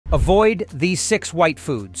Avoid these 6 white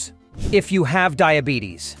foods if you have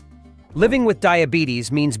diabetes. Living with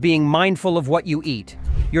diabetes means being mindful of what you eat.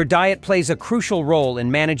 Your diet plays a crucial role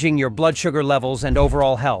in managing your blood sugar levels and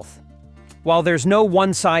overall health. While there's no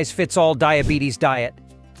one-size-fits-all diabetes diet,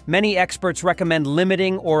 many experts recommend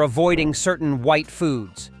limiting or avoiding certain white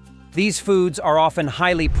foods. These foods are often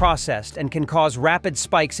highly processed and can cause rapid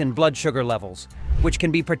spikes in blood sugar levels, which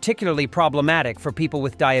can be particularly problematic for people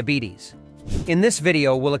with diabetes. In this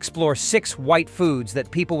video, we'll explore 6 white foods that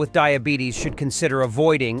people with diabetes should consider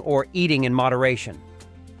avoiding or eating in moderation.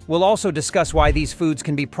 We'll also discuss why these foods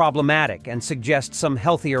can be problematic and suggest some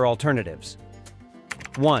healthier alternatives.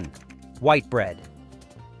 1. White bread.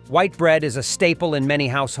 White bread is a staple in many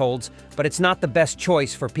households, but it's not the best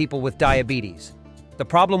choice for people with diabetes. The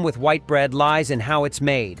problem with white bread lies in how it's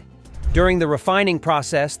made. During the refining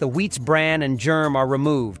process, the wheat's bran and germ are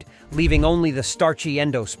removed, leaving only the starchy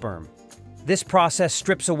endosperm. This process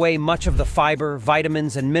strips away much of the fiber,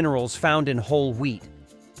 vitamins, and minerals found in whole wheat.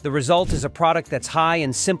 The result is a product that's high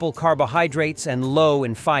in simple carbohydrates and low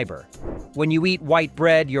in fiber. When you eat white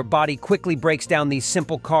bread, your body quickly breaks down these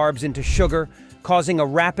simple carbs into sugar, causing a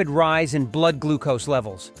rapid rise in blood glucose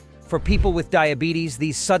levels. For people with diabetes,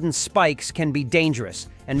 these sudden spikes can be dangerous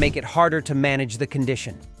and make it harder to manage the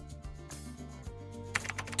condition.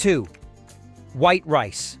 2. White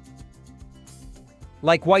rice.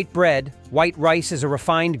 Like white bread, white rice is a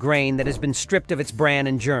refined grain that has been stripped of its bran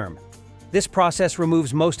and germ. This process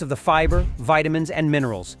removes most of the fiber, vitamins, and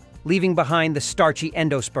minerals, leaving behind the starchy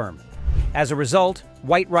endosperm. As a result,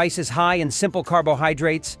 white rice is high in simple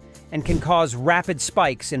carbohydrates and can cause rapid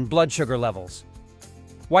spikes in blood sugar levels.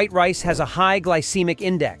 White rice has a high glycemic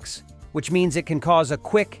index, which means it can cause a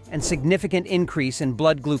quick and significant increase in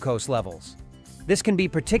blood glucose levels. This can be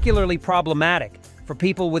particularly problematic for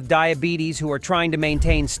people with diabetes who are trying to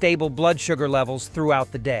maintain stable blood sugar levels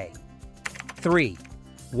throughout the day. 3.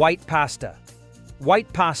 White pasta.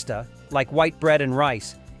 White pasta, like white bread and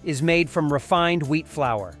rice, is made from refined wheat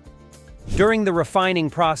flour. During the refining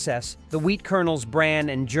process, the wheat kernel's bran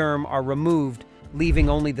and germ are removed, leaving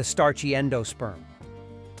only the starchy endosperm.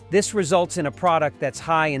 This results in a product that's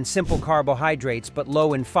high in simple carbohydrates but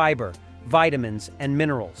low in fiber, vitamins, and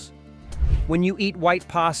minerals. When you eat white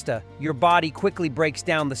pasta, your body quickly breaks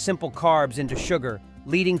down the simple carbs into sugar,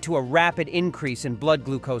 leading to a rapid increase in blood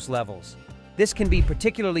glucose levels. This can be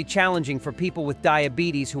particularly challenging for people with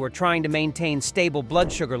diabetes who are trying to maintain stable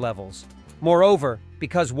blood sugar levels. Moreover,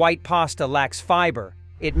 because white pasta lacks fiber,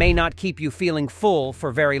 it may not keep you feeling full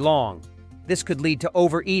for very long. This could lead to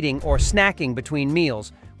overeating or snacking between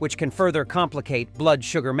meals, which can further complicate blood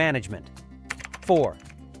sugar management. 4.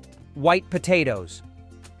 White potatoes.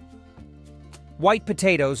 White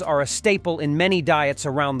potatoes are a staple in many diets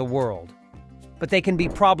around the world, but they can be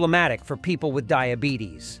problematic for people with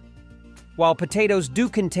diabetes. While potatoes do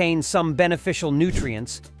contain some beneficial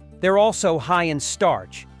nutrients, they're also high in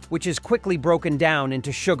starch, which is quickly broken down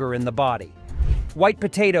into sugar in the body. White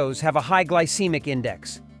potatoes have a high glycemic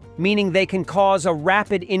index, meaning they can cause a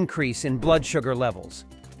rapid increase in blood sugar levels.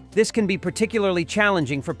 This can be particularly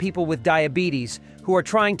challenging for people with diabetes who are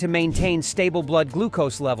trying to maintain stable blood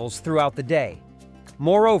glucose levels throughout the day.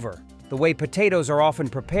 Moreover, the way potatoes are often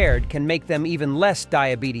prepared can make them even less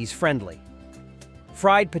diabetes-friendly.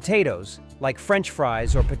 Fried potatoes, like French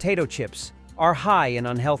fries or potato chips, are high in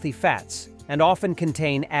unhealthy fats and often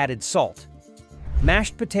contain added salt.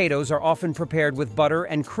 Mashed potatoes are often prepared with butter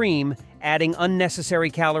and cream, adding unnecessary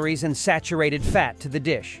calories and saturated fat to the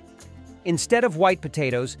dish. Instead of white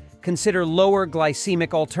potatoes, consider lower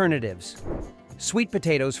glycemic alternatives. Sweet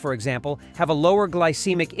potatoes, for example, have a lower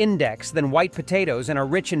glycemic index than white potatoes and are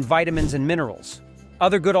rich in vitamins and minerals.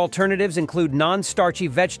 Other good alternatives include non-starchy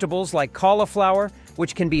vegetables like cauliflower,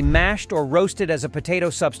 which can be mashed or roasted as a potato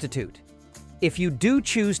substitute. If you do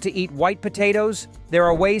choose to eat white potatoes, there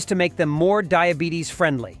are ways to make them more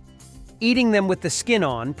diabetes-friendly. Eating them with the skin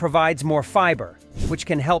on provides more fiber, which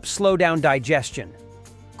can help slow down digestion.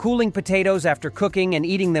 Cooling potatoes after cooking and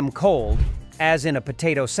eating them cold, as in a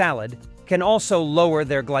potato salad, can also lower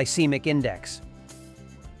their glycemic index.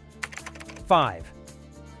 5.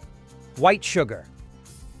 White sugar.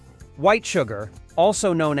 White sugar,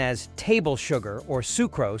 also known as table sugar or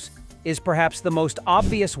sucrose, is perhaps the most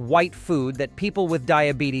obvious white food that people with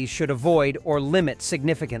diabetes should avoid or limit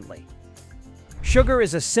significantly. Sugar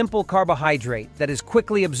is a simple carbohydrate that is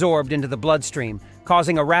quickly absorbed into the bloodstream,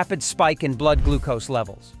 causing a rapid spike in blood glucose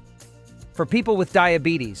levels. For people with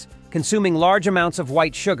diabetes, consuming large amounts of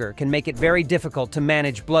white sugar can make it very difficult to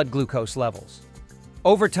manage blood glucose levels.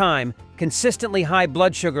 Over time, consistently high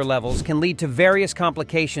blood sugar levels can lead to various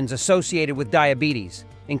complications associated with diabetes,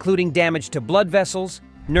 including damage to blood vessels,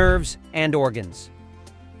 nerves, and organs.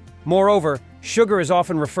 Moreover, sugar is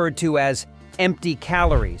often referred to as empty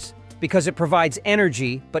calories because it provides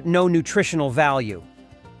energy but no nutritional value.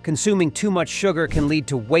 Consuming too much sugar can lead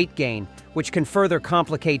to weight gain, which can further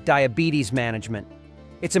complicate diabetes management.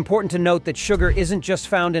 It's important to note that sugar isn't just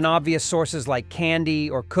found in obvious sources like candy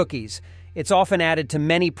or cookies. It's often added to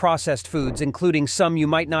many processed foods, including some you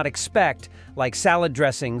might not expect, like salad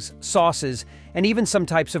dressings, sauces, and even some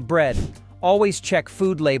types of bread. Always check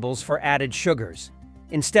food labels for added sugars.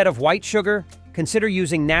 Instead of white sugar, consider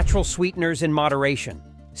using natural sweeteners in moderation.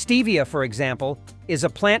 Stevia, for example, is a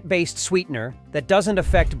plant-based sweetener that doesn't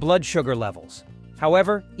affect blood sugar levels.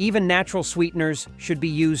 However, even natural sweeteners should be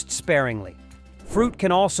used sparingly. Fruit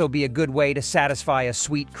can also be a good way to satisfy a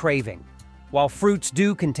sweet craving. While fruits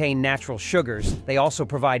do contain natural sugars, they also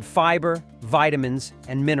provide fiber, vitamins,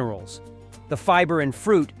 and minerals. The fiber in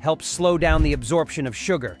fruit helps slow down the absorption of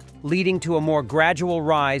sugar, leading to a more gradual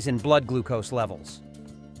rise in blood glucose levels.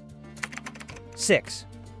 6.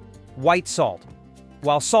 White salt.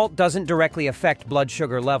 While salt doesn't directly affect blood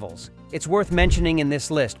sugar levels, it's worth mentioning in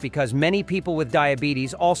this list because many people with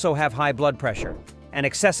diabetes also have high blood pressure, and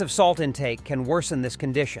excessive salt intake can worsen this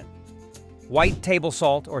condition. White table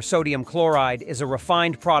salt, or sodium chloride, is a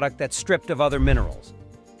refined product that's stripped of other minerals.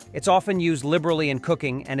 It's often used liberally in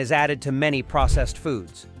cooking and is added to many processed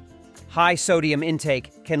foods. High sodium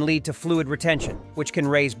intake can lead to fluid retention, which can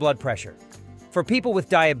raise blood pressure. For people with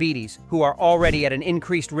diabetes who are already at an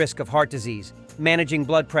increased risk of heart disease, managing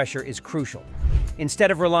blood pressure is crucial.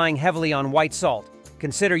 Instead of relying heavily on white salt,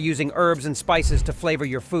 consider using herbs and spices to flavor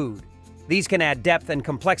your food. These can add depth and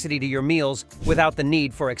complexity to your meals without the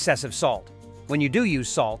need for excessive salt. When you do use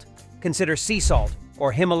salt, consider sea salt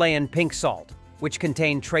or Himalayan pink salt, which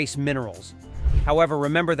contain trace minerals. However,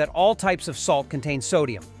 remember that all types of salt contain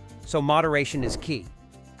sodium, so moderation is key.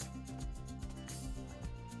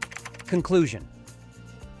 Conclusion.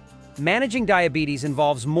 Managing diabetes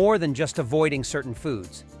involves more than just avoiding certain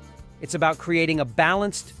foods. It's about creating a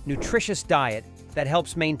balanced, nutritious diet that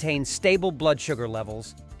helps maintain stable blood sugar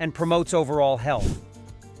levels and promotes overall health.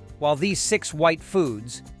 While these 6 white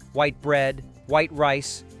foods, white bread, white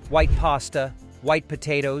rice, white pasta, white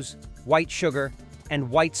potatoes, white sugar, and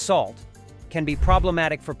white salt, can be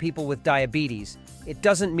problematic for people with diabetes, it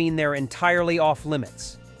doesn't mean they're entirely off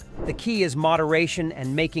limits. The key is moderation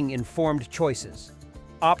and making informed choices.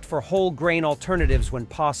 Opt for whole grain alternatives when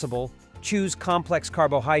possible, choose complex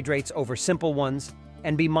carbohydrates over simple ones,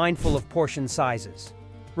 and be mindful of portion sizes.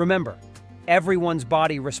 Remember, everyone's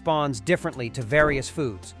body responds differently to various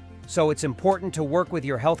foods, so it's important to work with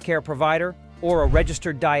your healthcare provider or a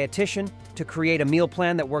registered dietitian to create a meal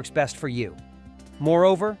plan that works best for you.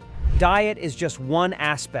 Moreover, diet is just one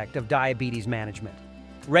aspect of diabetes management.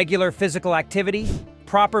 Regular physical activity,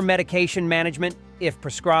 proper medication management, if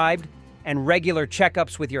prescribed, and regular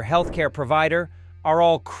checkups with your healthcare provider are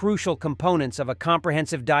all crucial components of a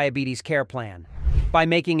comprehensive diabetes care plan. By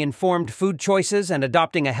making informed food choices and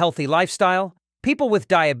adopting a healthy lifestyle, people with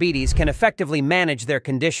diabetes can effectively manage their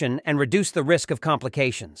condition and reduce the risk of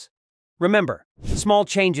complications. Remember, small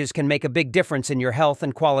changes can make a big difference in your health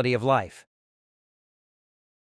and quality of life.